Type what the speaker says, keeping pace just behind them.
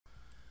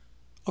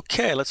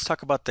Okay, let's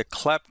talk about the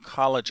CLEP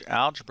College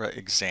Algebra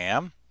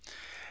exam.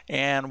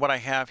 And what I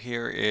have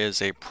here is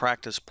a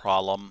practice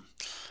problem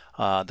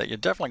that you're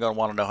definitely going to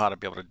want to know how to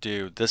be able to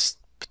do this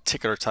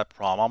particular type of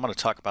problem. I'm going to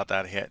talk about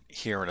that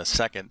here in a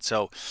second.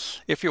 So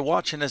if you're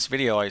watching this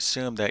video, I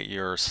assume that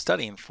you're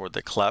studying for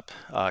the CLEP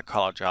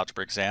College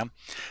Algebra exam.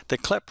 The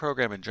CLEP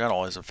program in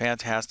general is a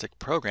fantastic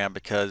program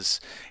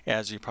because,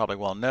 as you probably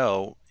well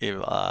know,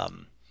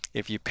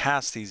 if you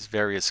pass these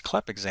various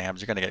CLEP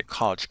exams, you're going to get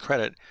college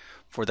credit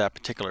for that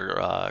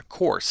particular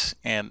course.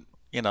 And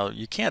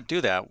you can't do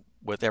that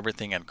with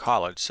everything in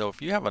college. So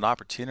if you have an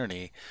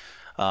opportunity,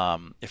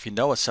 if you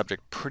know a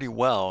subject pretty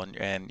well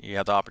and you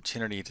have the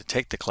opportunity to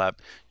take the CLEP,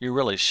 you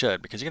really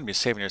should, because you're going to be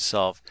saving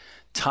yourself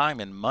time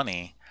and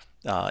money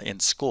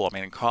in school. I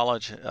mean, in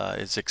college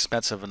is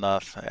expensive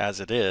enough as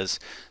it is.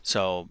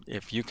 So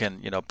if you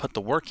can, put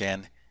the work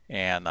in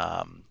and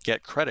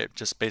get credit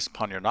just based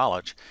upon your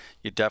knowledge,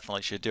 you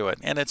definitely should do it.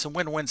 And it's a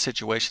win-win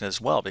situation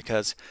as well,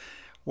 because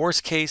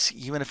worst case,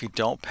 even if you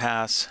don't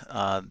pass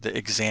the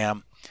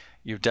exam,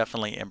 you've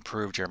definitely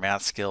improved your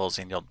math skills,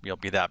 and you'll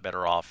be that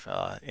better off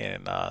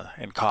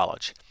in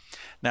college.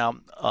 Now,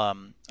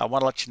 I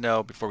want to let you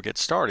know before we get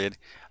started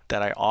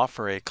that I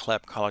offer a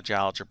CLEP College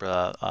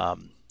Algebra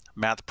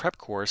math prep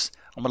course.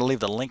 I'm going to leave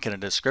the link in the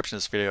description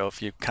of this video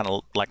if you kind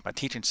of like my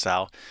teaching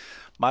style.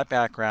 My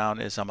background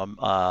is I'm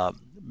a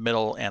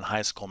middle and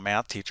high school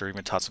math teacher,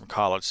 even taught some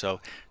college, so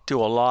do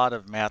a lot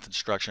of math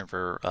instruction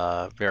for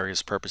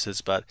various purposes,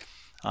 but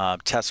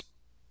test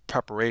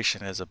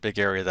preparation is a big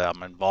area that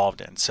I'm involved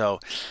in. So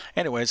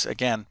anyways,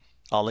 again,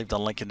 I'll leave the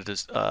link in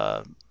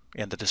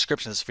the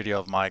description of this video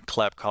of my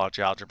CLEP College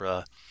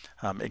Algebra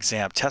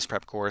exam test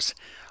prep course.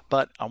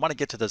 But I want to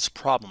get to this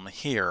problem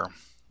here.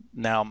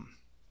 Now,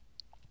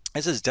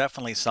 this is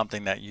definitely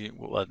something that you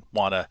would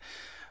want to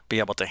be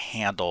able to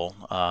handle,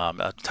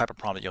 a type of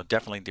problem that you'll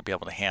definitely need to be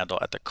able to handle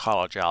at the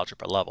college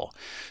algebra level.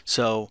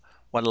 So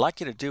what I'd like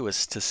you to do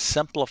is to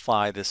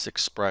simplify this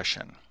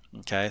expression.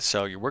 Okay,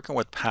 so you're working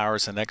with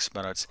powers and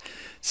exponents.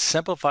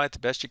 Simplify it the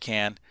best you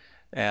can,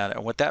 and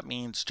what that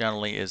means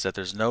generally is that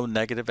there's no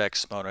negative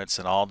exponents,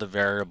 and all the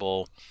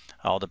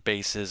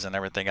bases and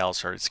everything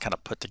else are just kind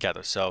of put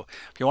together. So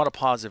if you want to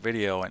pause the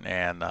video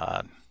and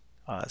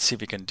see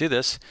if you can do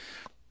this,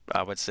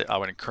 I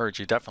would encourage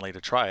you definitely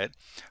to try it.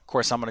 Of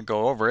course, I'm going to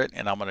go over it,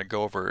 and I'm going to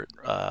go over it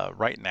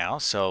right now.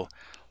 So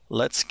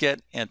let's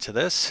get into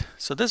this.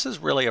 So this is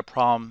really a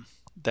problem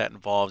that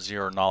involves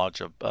your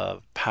knowledge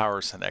of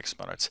powers and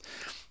exponents.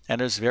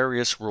 And there's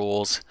various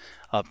rules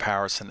of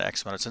powers and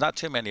exponents. And not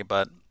too many,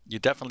 but you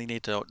definitely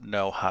need to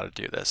know how to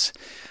do this.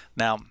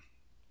 Now,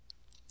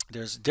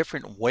 there's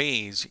different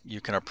ways you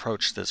can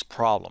approach this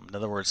problem. In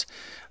other words,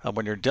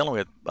 when you're dealing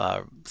with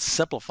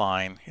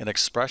simplifying an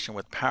expression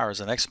with powers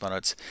and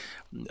exponents,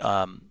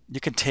 you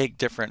can take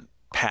different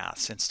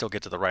paths and still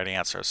get to the right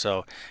answer.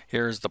 So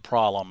here's the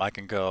problem. I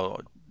can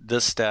go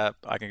this step,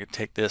 I can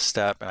take this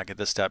step, and I get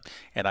this step,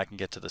 and I can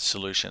get to the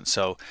solution.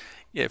 So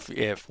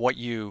if what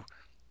you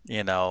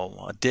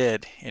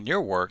did in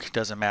your work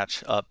doesn't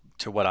match up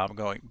to what I'm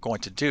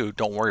going to do,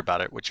 don't worry about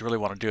it. What you really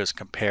want to do is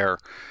compare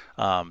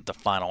the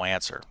final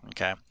answer,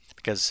 okay?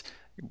 Because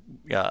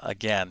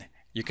again,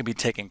 you can be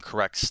taking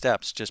correct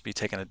steps, just be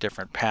taking a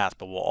different path,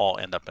 but we'll all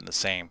end up in the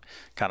same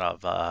kind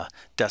of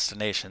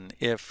destination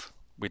if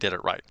we did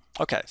it right.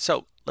 Okay,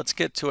 so let's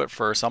get to it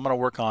first. I'm going to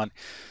work on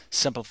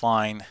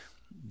simplifying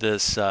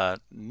this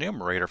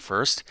numerator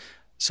first.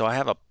 So I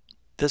have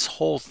this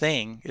whole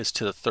thing is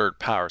to the third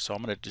power, so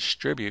I'm going to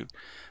distribute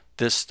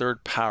this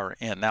third power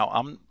in. Now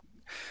I'm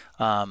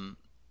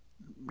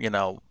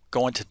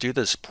going to do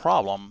this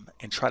problem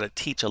and try to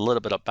teach a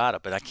little bit about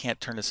it, but I can't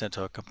turn this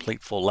into a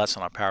complete full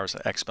lesson on powers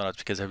and exponents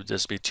because it would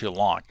just be too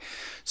long.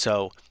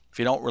 So if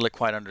you don't really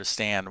quite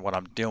understand what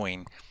I'm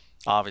doing,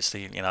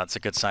 obviously it's a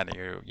good sign that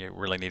you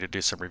really need to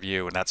do some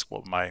review, and that's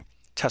what my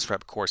test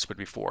prep course would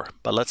be for.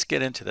 But let's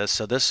get into this.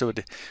 So this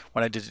would,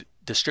 when I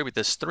distribute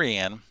this 3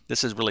 in,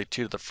 this is really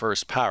 2 to the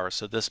first power,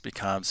 so this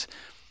becomes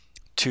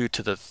 2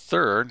 to the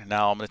third.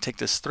 Now I'm going to take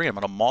this 3, I'm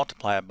going to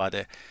multiply it by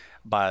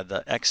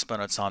the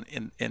exponents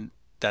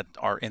that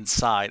are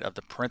inside of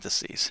the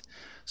parentheses.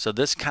 So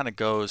this kind of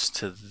goes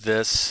to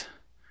this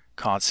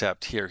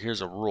concept here.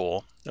 Here's a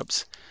rule.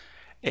 Oops.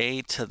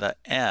 A to the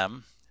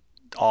m,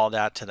 all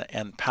that to the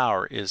n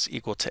power, is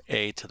equal to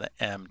a to the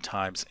m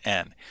times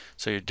n.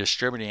 So you're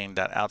distributing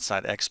that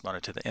outside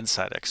exponent to the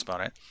inside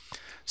exponent.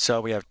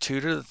 So we have 2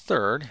 to the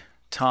third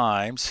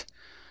times,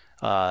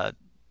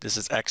 this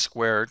is x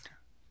squared,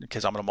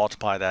 because I'm going to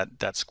multiply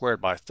that squared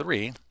by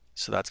 3.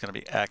 So that's going to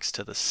be x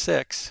to the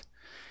 6,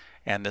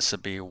 and this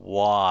would be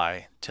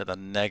y to the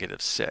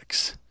negative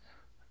 6.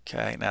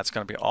 Okay, and that's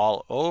going to be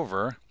all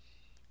over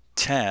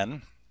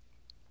 10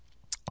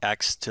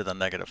 x to the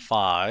negative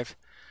 5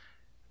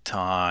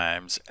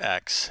 times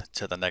x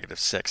to the negative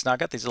 6. Now I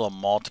got these little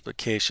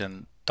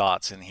multiplication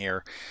dots in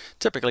here.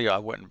 Typically I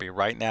wouldn't be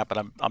writing that, but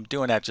I'm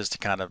doing that just to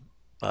kind of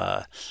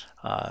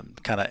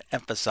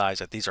emphasize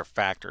that these are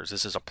factors.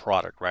 This is a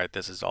product, right?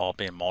 This is all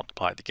being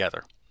multiplied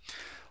together.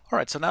 All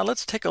right, so now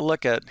let's take a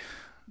look at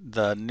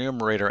the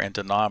numerator and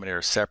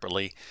denominator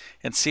separately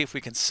and see if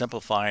we can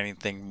simplify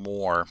anything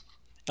more,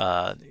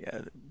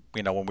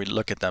 when we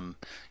look at them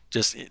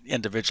just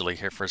individually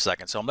here for a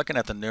second. So I'm looking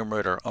at the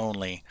numerator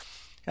only,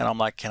 and I'm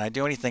like, can I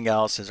do anything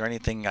else? Is there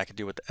anything I can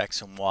do with the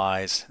x and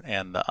y's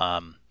and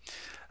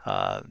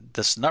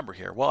this number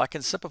here? Well, I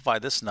can simplify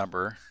this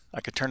number.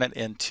 I could turn it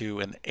into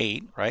an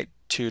 8, right?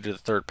 2 to the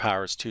third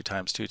power is 2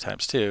 times 2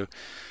 times 2.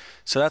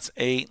 So that's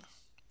 8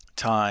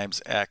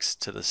 times x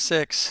to the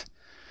 6,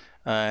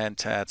 and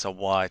that's a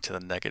y to the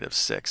negative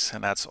 6.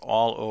 And that's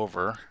all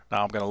over.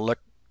 Now I'm going to look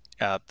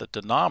at the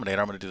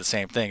denominator. I'm going to do the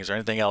same thing. Is there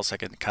anything else I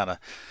can kind of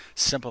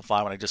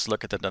simplify when I just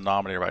look at the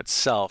denominator by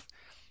itself?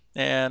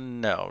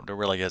 And no, there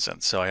really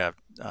isn't. So I have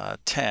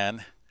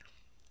 10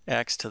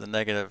 x to the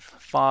negative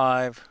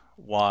 5,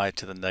 y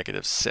to the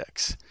negative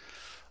 6.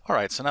 All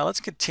right, so now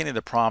let's continue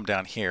the problem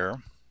down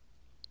here.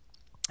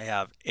 I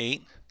have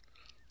 8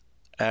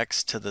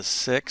 x to the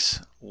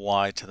 6,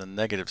 y to the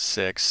negative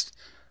 6,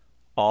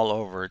 all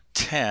over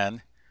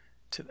 10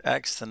 to the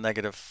x to the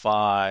negative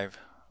 5,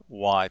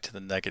 y to the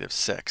negative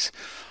 6.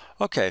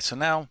 Okay, so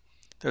now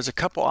there's a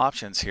couple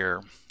options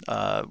here.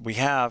 We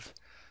have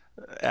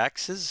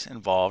x's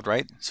involved,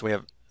 right? So we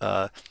have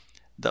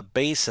the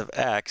base of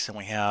x, and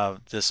we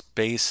have this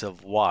base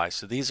of y.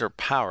 So these are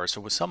powers.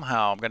 So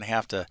somehow I'm going to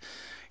have to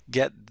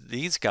get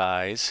these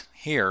guys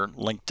here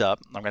linked up.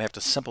 I'm going to have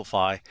to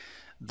simplify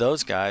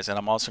those guys, and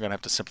I'm also going to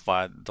have to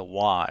simplify the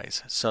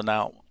y's. So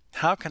now,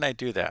 how can I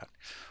do that?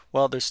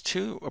 Well, there's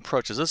two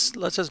approaches.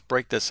 Let's just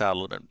break this out a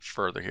little bit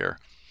further here.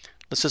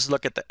 Let's just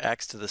look at the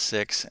x to the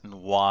 6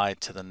 and y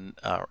to the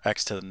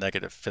x to the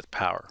negative 5th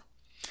power.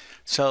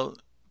 So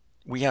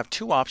we have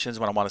two options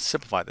when I want to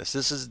simplify this.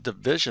 This is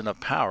division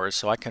of powers,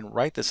 so I can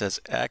write this as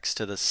x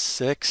to the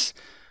 6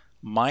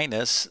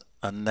 minus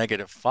a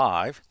negative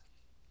 5.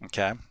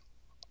 Okay,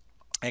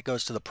 it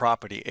goes to the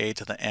property a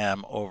to the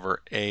m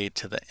over a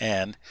to the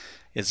n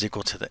is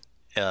equal to the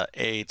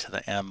a to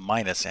the m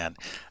minus n.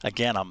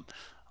 Again,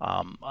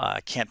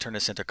 I can't turn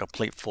this into a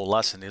complete full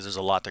lesson because there's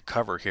a lot to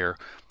cover here,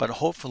 but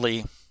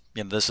hopefully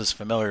this is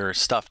familiar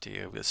stuff to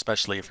you,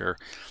 especially if you're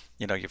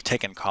you've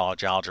taken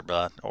college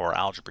algebra or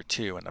algebra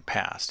 2 in the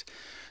past.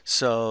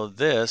 So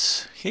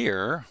this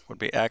here would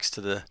be x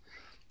to the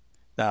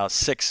now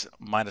 6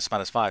 minus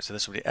 5, so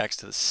this would be x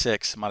to the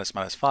 6 minus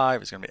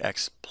 5 is going to be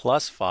x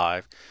plus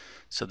 5,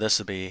 so this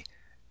would be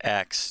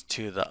x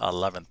to the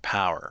 11th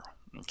power.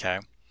 Okay,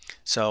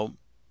 so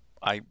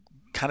I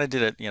kind of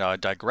did it, I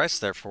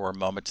digressed there for a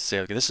moment to say,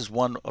 okay, this is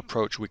one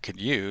approach we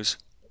could use.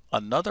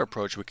 Another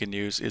approach we can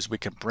use is we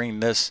can bring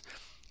this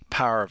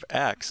power of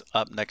x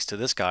up next to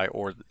this guy,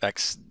 or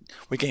x,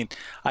 I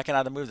can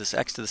either move this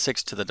x to the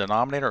 6 to the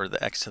denominator or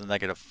the x to the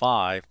negative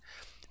 5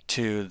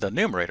 to the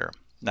numerator.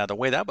 Now the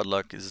way that would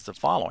look is the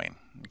following.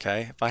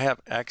 Okay, if I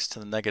have x to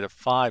the negative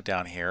 5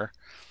 down here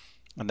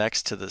and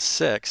x to the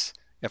 6,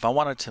 if I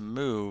wanted to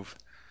move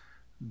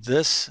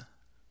this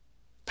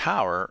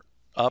power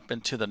up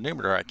into the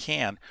numerator, I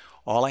can.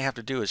 All I have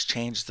to do is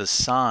change the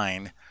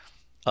sign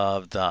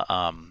of the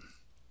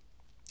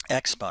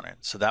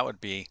exponent. So that would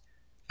be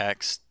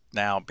x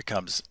now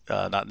becomes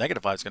not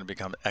negative 5, it's going to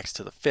become x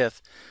to the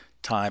 5th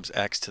times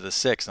x to the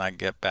 6th, and I can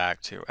get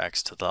back to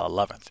x to the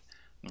 11th.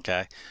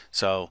 Okay,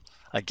 so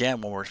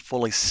again, when we're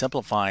fully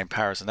simplifying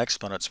powers and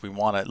exponents, we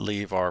want to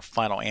leave our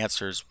final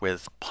answers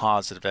with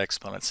positive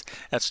exponents.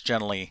 That's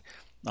generally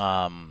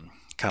kind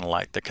of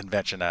like the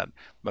convention that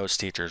most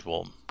teachers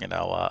will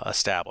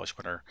establish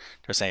when they're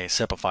saying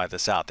simplify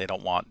this out. They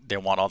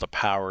want all the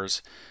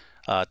powers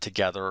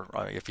together.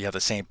 If you have the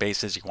same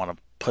bases, you want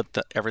to put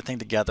everything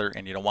together,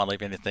 and you don't want to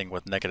leave anything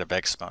with negative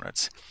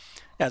exponents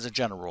as a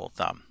general rule of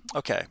thumb.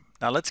 Okay,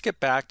 now let's get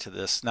back to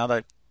this. Now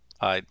that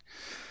I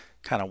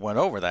kind of went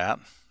over that,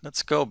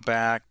 let's go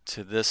back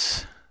to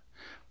this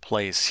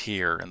place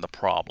here in the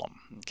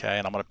problem. Okay,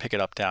 and I'm going to pick it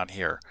up down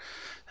here,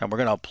 and we're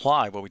going to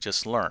apply what we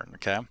just learned.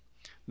 Okay,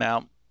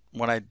 now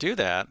when I do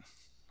that,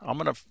 I'm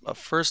going to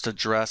first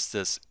address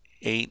this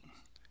 8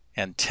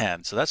 and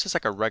 10. So that's just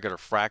like a regular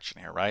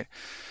fraction here, right?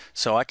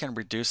 So I can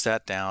reduce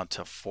that down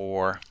to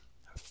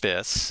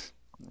 4/5.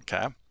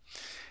 Okay,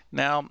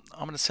 now I'm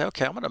going to say,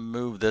 okay, I'm going to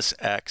move this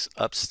x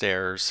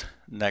upstairs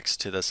next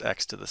to this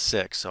x to the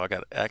 6. So I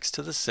got x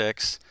to the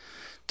 6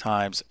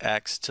 times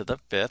x to the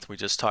 5th. We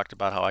just talked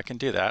about how I can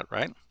do that,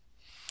 right?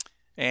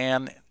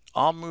 And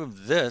I'll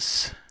move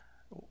this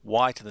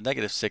y to the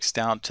negative 6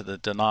 down to the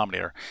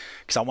denominator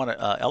because I want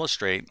to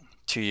illustrate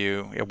to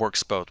you it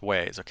works both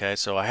ways. Okay,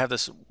 so I have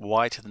this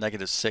y to the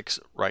negative 6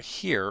 right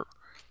here.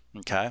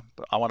 Okay,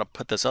 but I want to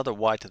put this other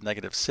y to the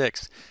negative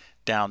 6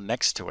 down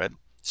next to it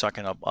so I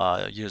can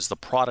use the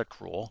product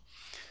rule.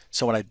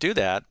 So when I do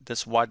that,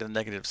 this y to the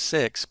negative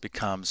 6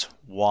 becomes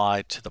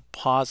y to the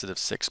positive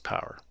 6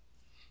 power.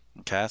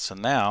 Okay, so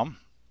now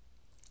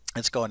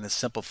let's go ahead and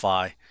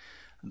simplify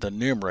the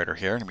numerator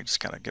here. Let me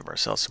just kind of give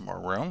ourselves some more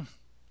room.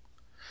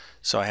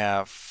 So I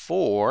have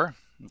 4,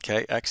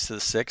 okay, x to the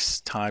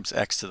 6 times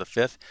x to the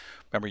 5th.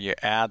 Remember, you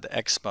add the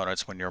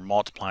exponents when you're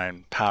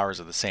multiplying powers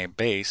of the same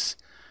base.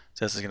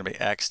 So this is going to be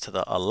x to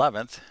the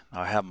 11th.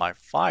 I have my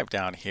 5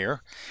 down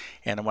here.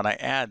 And when I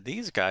add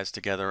these guys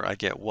together, I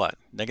get what?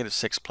 Negative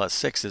 6 plus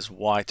 6 is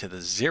y to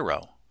the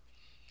 0.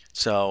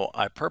 So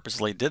I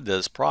purposely did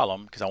this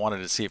problem because I wanted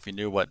to see if you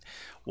knew what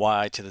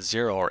y to the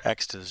 0 or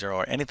x to the 0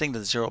 or anything to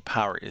the 0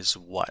 power is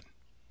what.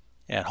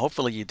 And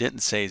hopefully you didn't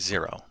say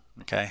 0.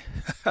 Okay,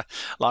 a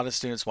lot of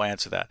students will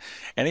answer that.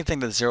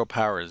 Anything to the 0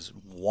 power is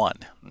 1.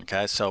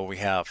 Okay, so we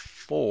have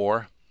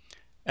 4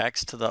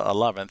 x to the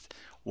 11th,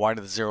 y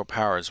to the 0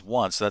 power is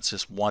 1, so that's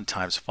just 1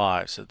 times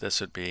 5. So this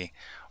would be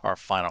our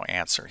final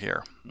answer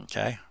here.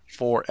 Okay,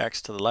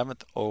 4x to the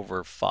 11th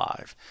over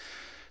 5.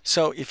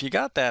 So if you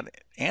got that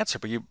answer,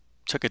 but you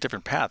took a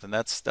different path, and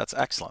that's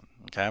excellent.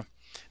 Okay,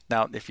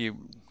 now if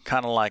you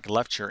kind of like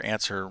left your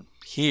answer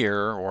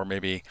here, or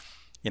maybe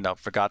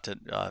forgot to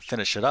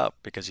finish it up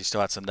because you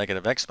still had some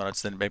negative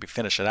exponents, then maybe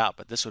finish it out.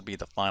 But this would be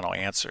the final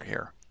answer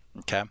here.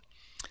 Okay.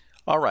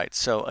 All right.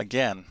 So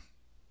again,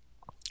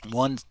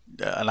 and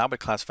I would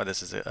classify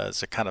this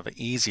as a kind of an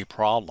easy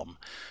problem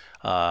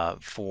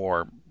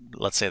for,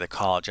 let's say, the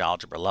college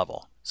algebra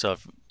level. So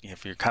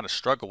if you kind of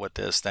struggle with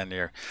this, then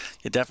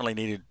you definitely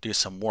need to do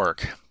some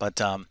work. But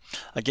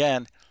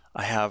again,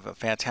 I have a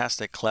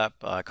fantastic CLEP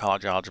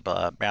college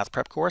algebra math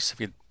prep course. If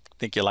you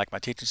think you like my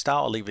teaching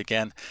style, I'll leave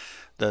again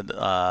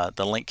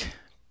the link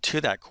to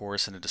that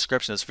course in the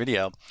description of this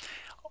video.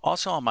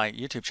 Also on my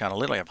YouTube channel,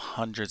 literally have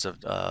hundreds of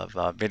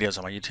videos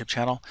on my YouTube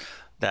channel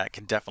that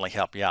can definitely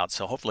help you out.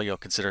 So hopefully you'll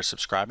consider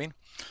subscribing.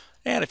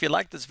 And if you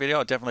like this video,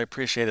 I definitely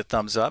appreciate a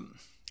thumbs up.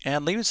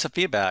 And leave me some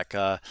feedback.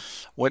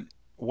 What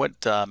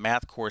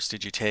math course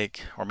did you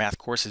take, or math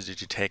courses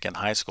did you take in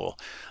high school?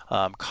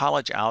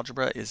 College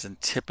algebra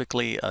isn't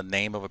typically a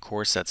name of a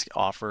course that's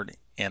offered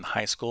in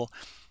high school.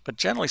 But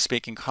generally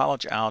speaking,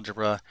 college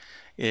algebra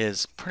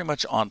is pretty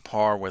much on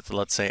par with,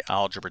 let's say,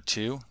 Algebra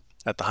 2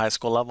 at the high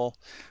school level.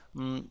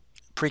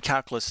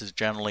 Pre-calculus is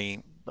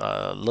generally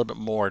a little bit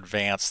more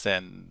advanced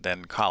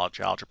than college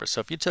algebra.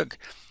 So if you took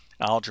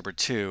Algebra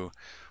 2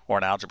 or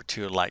an Algebra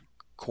 2-like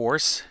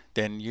course,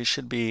 then you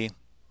should be,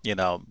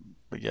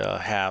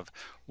 have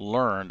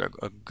learned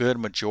a good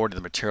majority of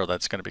the material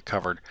that's going to be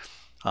covered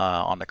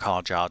on the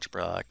college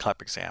algebra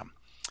CLEP exam.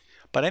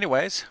 But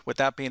anyways, with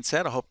that being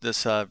said, I hope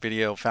this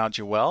video found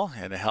you well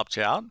and it helped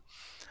you out.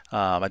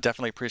 I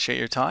definitely appreciate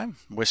your time.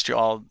 Wish you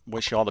all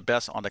the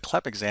best on the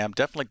CLEP exam.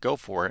 Definitely go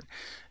for it.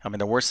 I mean,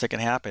 the worst that can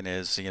happen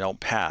is you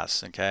don't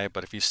pass, okay?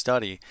 But if you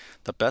study,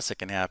 the best that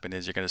can happen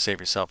is you're going to save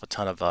yourself a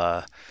ton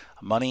of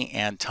money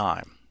and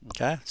time,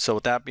 okay? So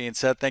with that being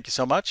said, thank you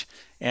so much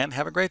and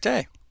have a great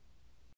day.